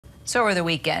So over the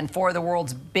weekend, four of the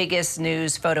world's biggest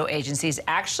news photo agencies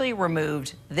actually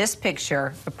removed this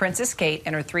picture of Princess Kate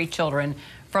and her three children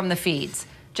from the feeds,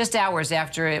 just hours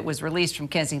after it was released from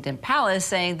Kensington Palace,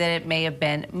 saying that it may have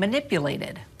been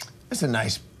manipulated. It's a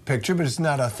nice picture, but it's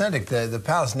not authentic. The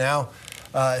palace now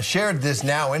shared this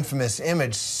now infamous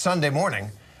image Sunday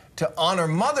morning to honor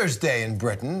Mother's Day in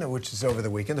Britain, which is over the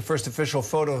weekend, the first official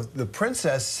photo of the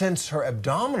princess since her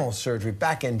abdominal surgery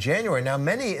back in January. Now,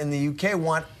 many in the UK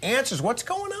want answers. What's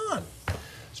going on?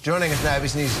 So joining us now,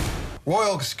 ABC News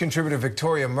Royals contributor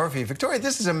Victoria Murphy. Victoria,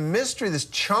 this is a mystery, this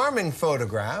charming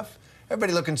photograph.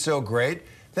 Everybody looking so great.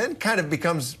 Then kind of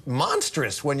becomes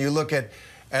monstrous when you look at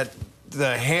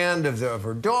the hand of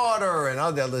her daughter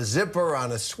and the zipper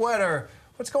on a sweater.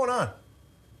 What's going on?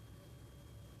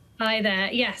 Hi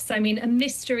there. Yes, I mean, a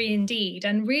mystery indeed,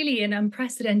 and really an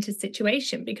unprecedented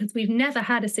situation, because we've never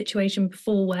had a situation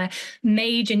before where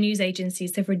major news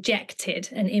agencies have rejected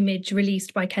an image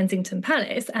released by Kensington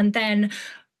Palace, and then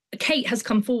Kate has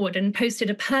come forward and posted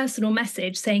a personal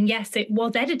message saying, yes, it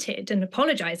was edited, and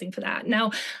apologizing for that.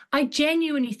 Now, I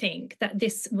genuinely think that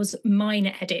this was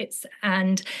minor edits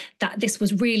and that this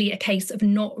was really a case of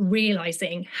not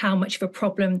realizing how much of a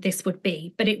problem this would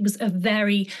be. But it was a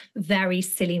very, very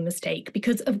silly mistake,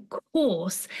 because of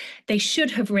course they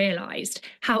should have realized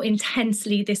how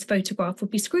intensely this photograph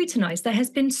would be scrutinized. There has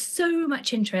been so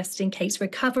much interest in Kate's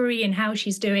recovery and how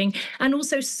she's doing, and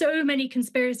also so many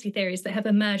conspiracy theories that have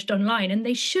emerged online, and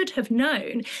they should have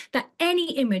known that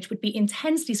any image would be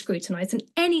intensely scrutinized, and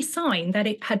any sign that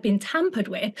it had been tampered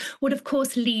with would of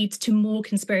course lead to more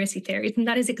conspiracy theories, and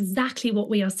that is exactly what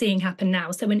we are seeing happen now.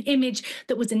 So an image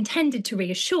that was intended to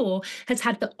reassure has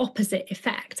had the opposite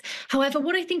effect. However,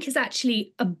 what I think is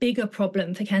actually a bigger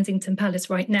problem for Kensington Palace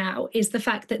right now is the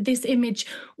fact that this image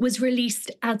was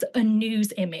released as a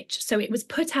news image. So it was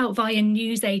put out via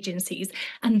news agencies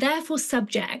and therefore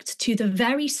subject to the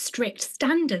very strict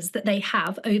standards that they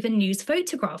have over news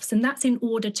photographs. And that's in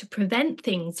order to prevent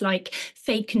things like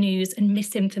fake news and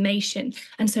misinformation.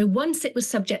 And so once it was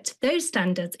subject to those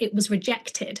standards, it was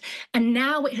rejected. And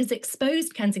now it has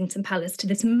exposed Kensington Palace to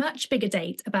this much bigger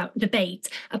debate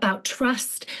about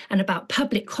trust and about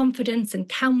public confidence, and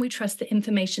can we trust the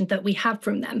information that we have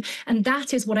from them? And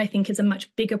that is what I think is a much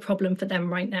bigger problem for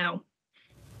them right now.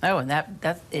 Oh, and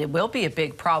that it will be a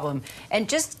big problem. And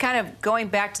just kind of going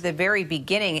back to the very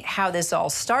beginning, how this all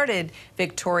started,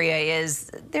 Victoria, is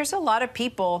there's a lot of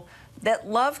people that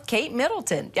love Kate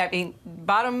Middleton. I mean,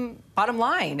 bottom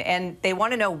line, and they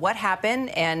want to know what happened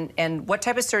and what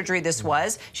type of surgery this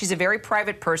was. She's a very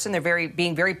private person. They're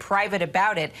being very private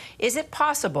about it. Is it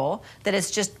possible that it's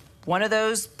just one of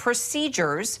those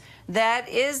procedures that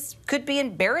could be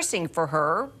embarrassing for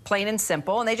her, plain and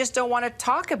simple, and they just don't want to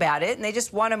talk about it, and they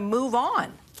just want to move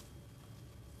on?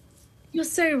 You're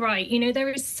so right. You know, there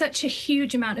is such a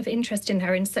huge amount of interest in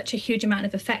her and such a huge amount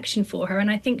of affection for her,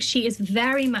 and I think she is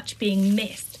very much being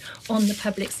missed on the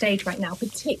public stage right now,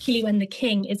 particularly when the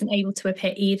king isn't able to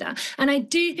appear either. And I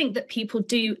do think that people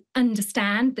do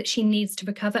understand that she needs to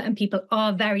recover, and people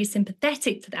are very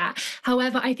sympathetic to that.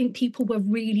 However, I think people were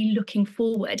really looking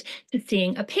forward to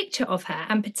seeing a picture of her,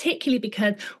 and particularly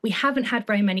because we haven't had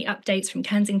very many updates from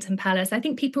Kensington Palace, I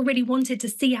think people really wanted to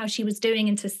see how she was doing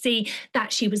and to see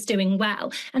that she was doing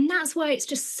well. And that's why it's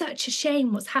just such a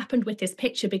shame what's happened with this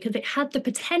picture, because it had the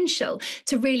potential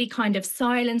to really kind of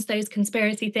silence those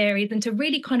conspiracy theories and to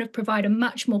really kind of provide a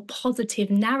much more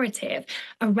positive narrative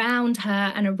around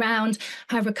her and around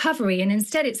her recovery. And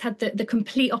instead it's had the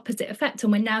complete opposite effect,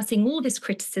 and we're now seeing all this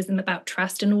criticism about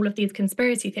trust and all of these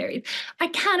conspiracy theories. I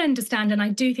can understand, and I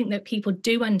do think that people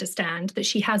do understand, that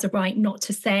she has a right not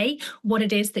to say what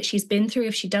it is that she's been through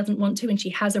if she doesn't want to, and she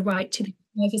has a right to the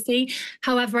privacy.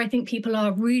 However, I think people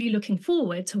are really looking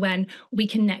forward to when we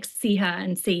can next see her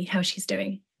and see how she's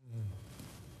doing.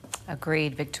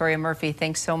 Agreed. Victoria Murphy,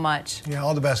 thanks so much. Yeah,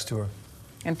 all the best to her.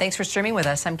 And thanks for streaming with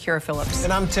us. I'm Kira Phillips.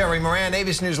 And I'm Terry Moran.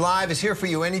 ABC News Live is here for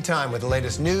you anytime with the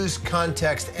latest news,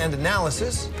 context, and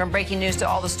analysis. From breaking news to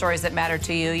all the stories that matter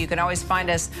to you, you can always find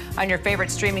us on your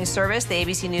favorite streaming service, the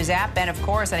ABC News app, and of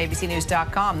course on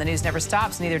abcnews.com. The news never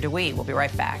stops, neither do we. We'll be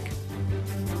right back.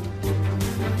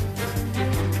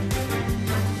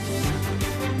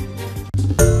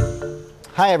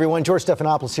 Hi everyone, George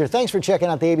Stephanopoulos here. Thanks for checking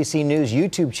out the ABC News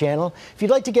YouTube channel. If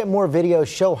you'd like to get more videos,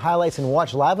 show highlights, and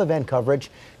watch live event coverage,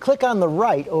 click on the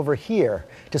right over here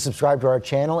to subscribe to our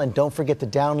channel, and don't forget to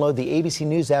download the ABC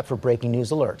News app for breaking news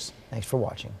alerts. Thanks for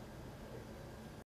watching.